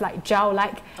viscous like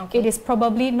gel-like, it is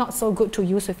probably not so good to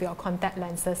use with your contact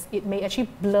lenses. It may actually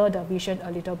blur the vision a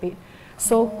little bit.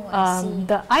 So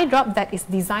the eye drop that is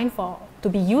designed to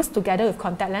be used together with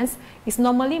contact lens is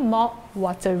normally more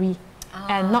watery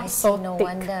and not so thick. No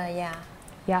wonder, yeah.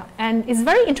 Yeah, and it's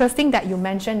very interesting that you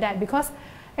mentioned that, because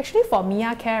actually for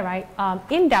Miacare, right,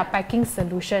 in their packing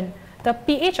solution, the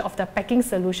pH of the packing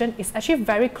solution is actually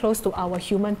very close to our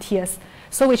human tears.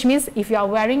 So which means if you are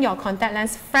wearing your contact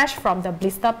lens fresh from the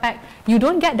blister pack, you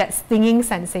don't get that stinging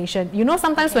sensation. You know,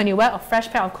 sometimes when you wear a fresh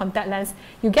pair of contact lens,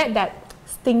 you get that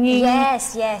stinging,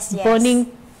 burning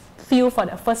feel for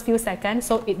the first few seconds.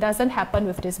 So it doesn't happen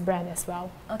with this brand as well.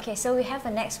 Okay, so we have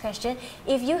a next question.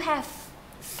 If you have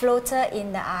floater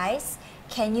in the eyes,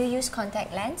 can you use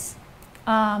contact lens?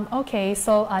 Okay,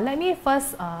 so let me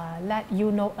first let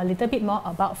you know a little bit more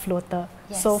about floater.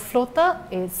 Yes. So floater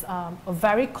is a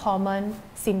very common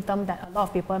symptom that a lot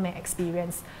of people may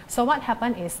experience. So what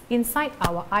happens is inside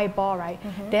our eyeball, right,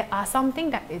 there are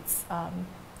something that it's,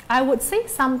 I would say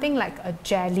something like a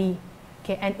jelly,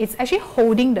 okay, and it's actually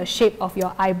holding the shape of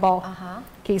your eyeball.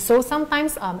 Okay, so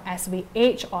sometimes as we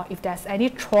age or if there's any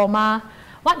trauma,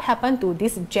 what happens to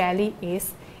this jelly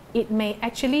is it may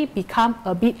actually become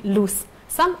a bit loose.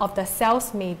 Some of the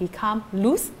cells may become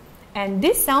loose, and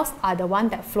these cells are the ones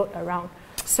that float around.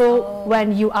 So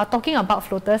when you are talking about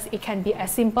floaters, it can be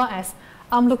as simple as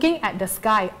I'm looking at the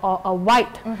sky or a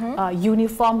white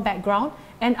uniform background,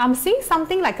 and I'm seeing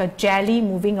something like a jelly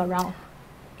moving around.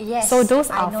 Yes, so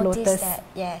those are I floaters. That.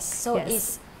 Yes. So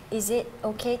yes. Is it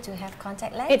okay to have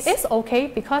contact lens? It is okay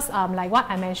because like what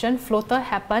I mentioned, floater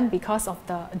happen because of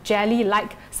the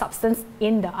jelly-like substance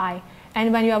in the eye.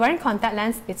 And when you are wearing contact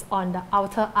lens, it's on the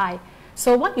outer eye.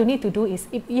 So what you need to do is,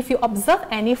 if you observe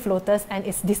any floaters and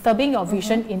it's disturbing your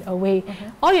vision in a way,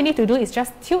 all you need to do is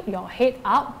just tilt your head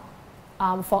up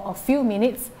for a few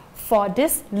minutes for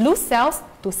these loose cells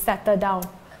to settle down.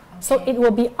 So it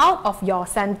will be out of your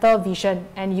center vision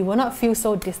and you will not feel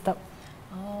so disturbed.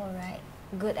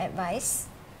 Good advice.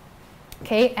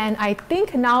 Okay, and I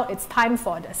think now it's time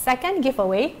for the second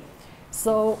giveaway.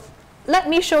 So let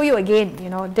me show you again. You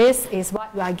know, this is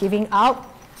what we are giving out.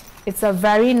 It's a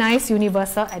very nice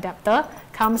universal adapter.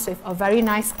 Comes with a very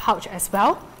nice pouch as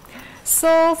well.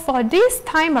 So for this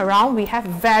time around, we have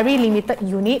very limited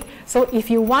unit. So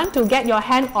if you want to get your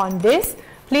hand on this,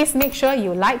 please make sure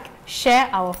you like, share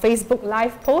our Facebook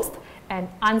Live post and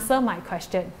answer my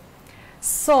question.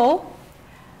 So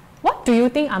what do you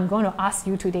think I'm going to ask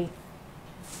you today?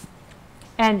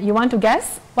 And you want to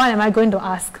guess? What am I going to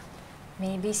ask?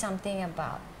 Maybe something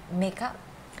about makeup?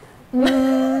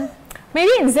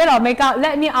 Maybe instead of makeup,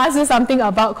 let me ask you something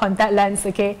about contact lens,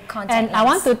 okay? And I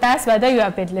want to test whether you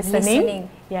have been listening.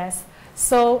 Yes.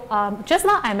 So just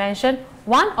now I mentioned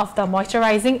one of the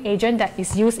moisturizing agent that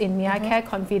is used in Miacare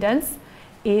Confidence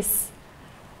is,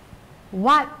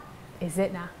 what is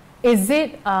it now? Is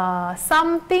it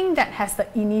something that has the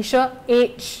initial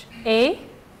HA?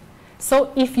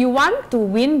 So if you want to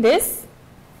win this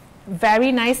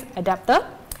very nice adapter,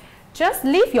 just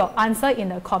leave your answer in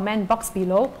the comment box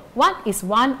below. What is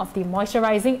one of the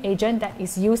moisturizing agent that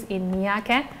is used in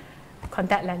Miacare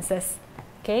contact lenses?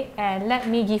 Okay, and let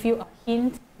me give you a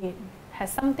hint. It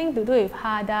has something to do with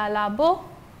Hada Labo.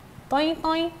 Toing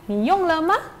toing, 你用了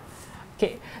吗?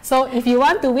 Okay, so if you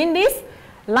want to win this,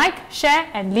 like, share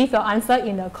and leave your answer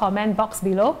in the comment box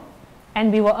below,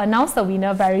 and we will announce the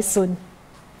winner very soon.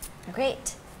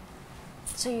 Great.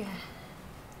 So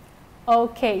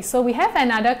okay, so we have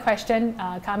another question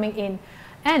coming in.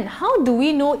 And how do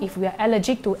we know if we are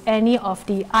allergic to any of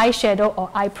the eyeshadow or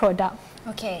eye product?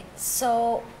 Okay,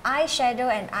 so eyeshadow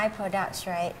and eye products,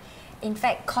 right? In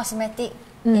fact, cosmetic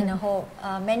in a whole,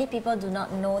 many people do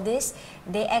not know this.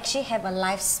 They actually have a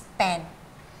lifespan.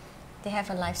 They have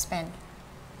a lifespan.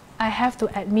 I have to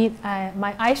admit,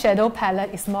 my eyeshadow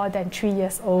palette is more than 3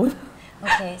 years old.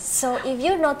 Okay, so if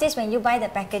you notice when you buy the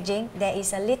packaging, there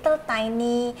is a little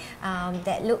tiny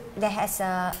that has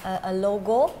a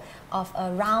logo of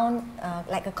a round,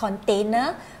 like a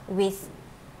container with,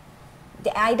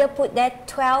 they either put there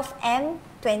 12M,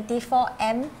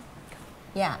 24M.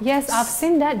 Yeah. Yes, I've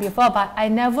seen that before, but I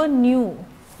never knew.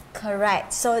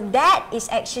 Correct. So that is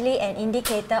actually an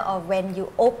indicator of when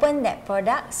you open that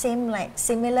product,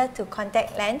 similar to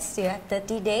contact lens, you have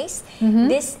 30 days.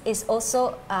 This is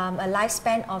also a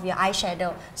lifespan of your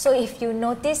eyeshadow. So if you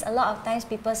notice, a lot of times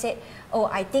people say, oh,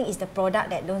 I think it's the product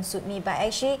that don't suit me, but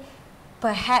actually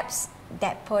perhaps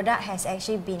that product has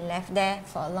actually been left there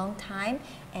for a long time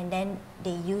and then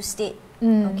they used it.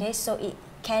 Okay, so it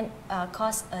can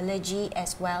cause allergy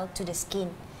as well to the skin.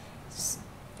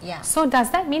 Yeah. So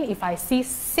does that mean if I see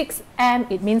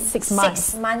 6M, it means 6 months?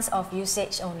 6 months of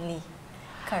usage only.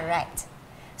 Correct.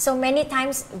 So many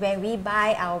times when we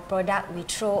buy our product, we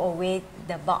throw away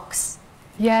the box.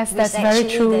 Yes, that's very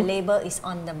true. The label is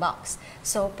on the box.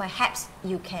 So perhaps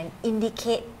you can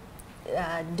indicate,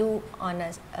 do on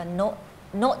a note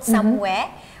note somewhere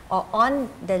or on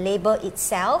the label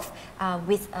itself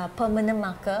with a permanent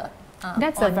marker.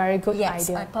 That's a very good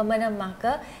idea. A permanent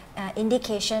marker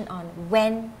indication on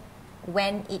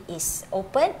when it is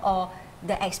open or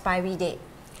the expiry date,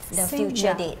 the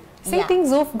future date. Same thing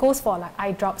goes for like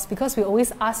eye drops, because we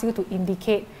always ask you to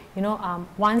indicate, you know,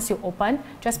 once you open,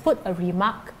 just put a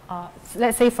remark,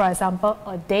 let's say for example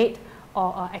a date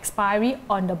or expiry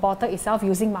on the bottle itself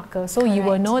using marker, so you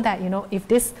will know that, you know, if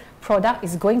this product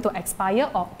is going to expire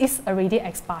or is already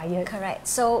expired. Correct.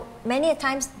 So many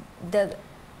times the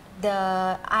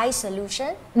eye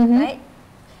solution, right?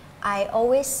 I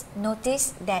always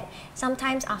notice that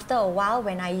sometimes after a while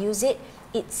when I use it,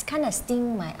 it's kind of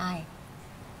sting my eye,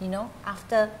 you know,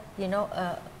 after, you know,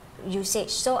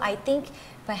 usage. So I think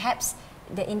perhaps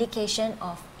the indication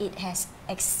of it has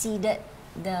exceeded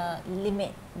the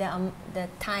limit, the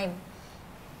time.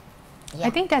 I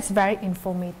think that's very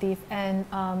informative. And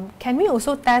can we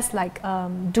also test, like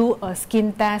do a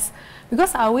skin test?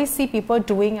 Because I always see people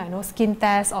doing, I know, skin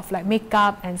tests of like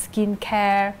makeup and skin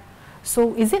care.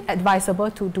 So is it advisable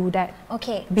to do that?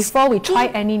 Okay. Before we try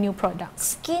any new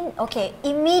products? Skin, okay,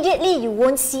 immediately you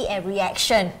won't see a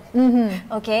reaction.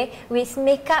 Okay, with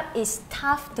makeup it's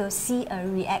tough to see a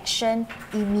reaction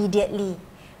immediately.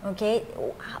 Okay,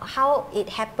 how it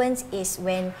happens is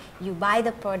when you buy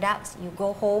the products, you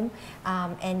go home,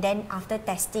 and then after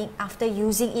testing, after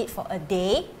using it for a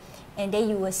day, and then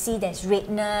you will see there's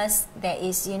redness, there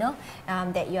is, you know,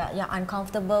 that you're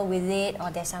uncomfortable with it,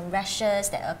 or there's some rashes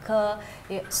that occur.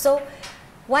 So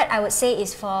what I would say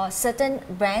is for certain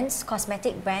brands,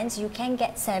 cosmetic brands, you can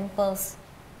get samples.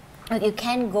 You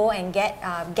can go and get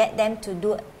them to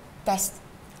do tests.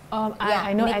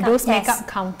 I know at those makeup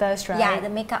counters, right? Yeah, the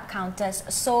makeup counters.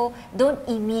 So don't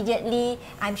immediately,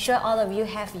 I'm sure all of you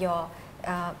have your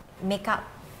makeup,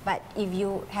 but if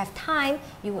you have time,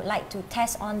 you would like to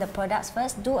test on the products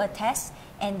first, do a test,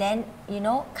 and then, you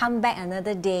know, come back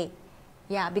another day.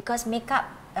 Yeah, because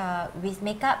makeup, with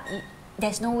makeup,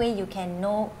 there's no way you can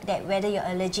know that whether you're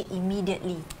allergic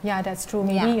immediately. Yeah, that's true.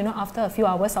 Maybe, you know, after a few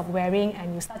hours of wearing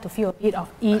and you start to feel a bit of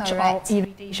itch or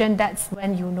irritation, that's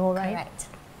when you know, right? Correct.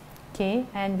 Okay,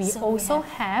 and we also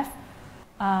have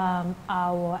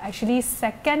our actually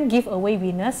second giveaway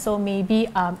winners. So maybe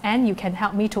Anne, you can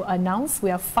help me to announce.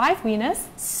 We have 5 winners.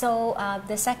 So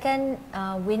the second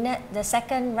the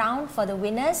second round for the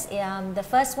winners, the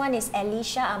first one is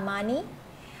Alicia Amani.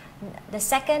 The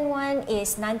second one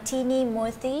is Nantini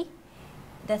Murthy.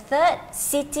 The third,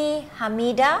 Siti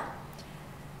Hamida.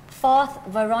 Fourth,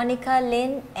 Veronica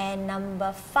Lin. And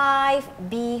number 5,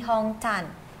 B Hong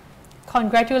Tan.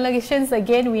 Congratulations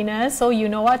again, winners. So you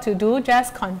know what to do.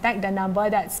 Just contact the number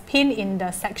that's pinned in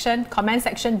the comment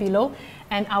section below,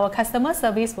 and our customer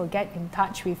service will get in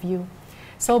touch with you.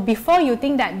 So before you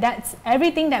think that that's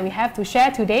everything that we have to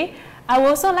share today, I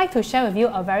would also like to share with you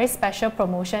a very special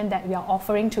promotion that we are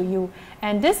offering to you.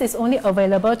 And this is only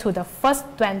available to the first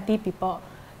 20 people.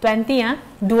 20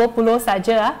 20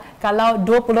 saja. Kalau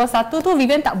 21 tu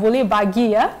Vivian tak boleh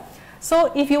bagi ya.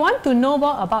 So if you want to know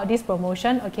more about this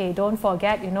promotion, okay, don't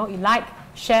forget, you know, like,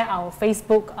 share our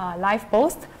Facebook live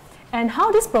post. And how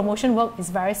this promotion works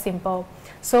is very simple.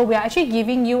 So we are actually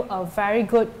giving you a very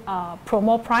good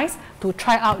promo price to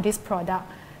try out this product.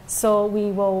 So we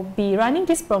will be running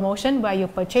this promotion where you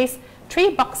purchase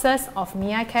 3 boxes of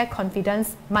Mia Care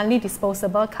Confidence monthly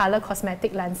disposable color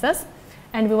cosmetic lenses,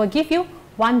 and we will give you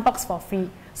 1 box for free.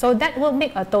 So that will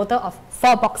make a total of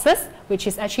 4 boxes, which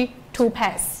is actually 2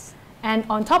 pairs. And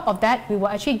on top of that, we will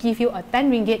actually give you a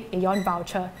 10 ringgit Aeon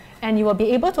voucher, and you will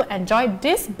be able to enjoy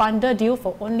this bundle deal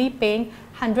for only paying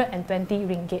 120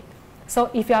 ringgit. So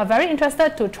if you are very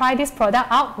interested to try this product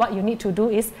out, what you need to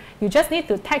do is you just need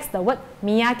to text the word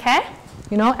Mia Care,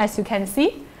 you know, as you can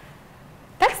see.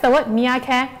 Text the word Mia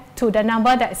Care to the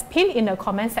number that is pinned in the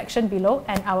comment section below,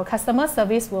 and our customer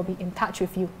service will be in touch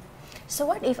with you. So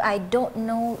what if I don't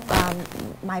know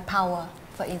my power?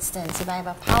 For instance, if I have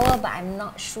a power but I'm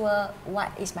not sure what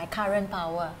is my current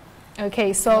power.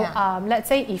 Okay, so let's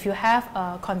say if you have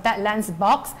a contact lens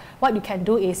box, what you can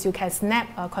do is you can snap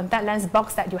a contact lens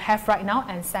box that you have right now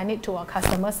and send it to our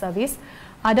customer service.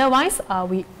 Otherwise,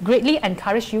 we greatly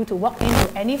encourage you to walk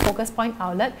into any Focus Point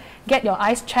outlet, get your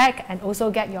eyes checked, and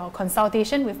also get your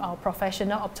consultation with our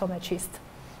professional optometrist.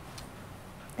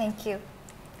 Thank you.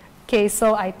 Okay,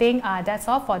 so I think that's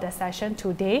all for the session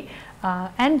today.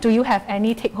 And do you have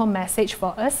any take-home message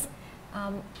for us?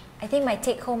 I think my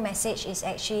take-home message is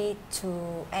actually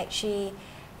to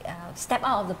step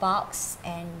out of the box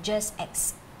and just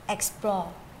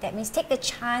explore. That means take the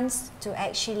chance to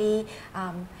actually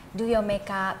do your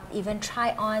makeup, even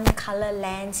try on color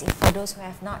lens for those who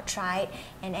have not tried,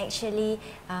 and actually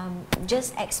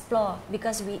just explore,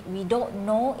 because we don't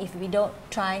know if we don't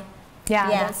try. Yeah,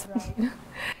 that's right.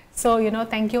 So, you know,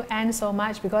 thank you, Anne, so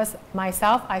much, because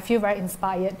myself, I feel very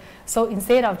inspired. So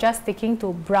instead of just sticking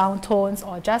to brown tones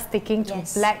or just sticking to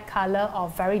black color or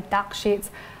very dark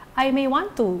shades, I may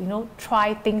want to, you know,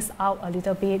 try things out a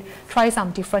little bit, try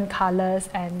some different colors,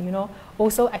 and, you know,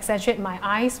 also accentuate my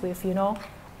eyes with, you know,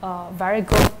 very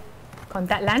good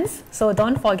contact lens. So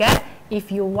don't forget,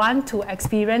 if you want to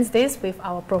experience this with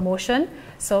our promotion,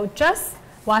 so just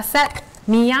WhatsApp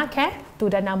Mia Care to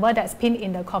the number that's pinned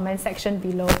in the comment section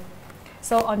below.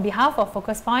 So on behalf of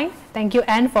Focus Point, thank you,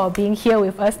 Anne, for being here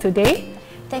with us today.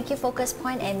 Thank you, Focus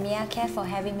Point and Mia Care, for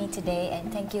having me today,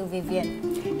 and thank you,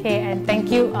 Vivian. Okay, and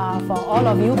thank you for all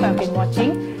of you who have been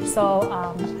watching.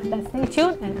 So let's stay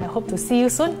tuned, and I hope to see you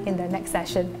soon in the next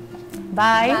session.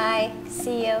 Bye. Bye.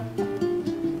 See you.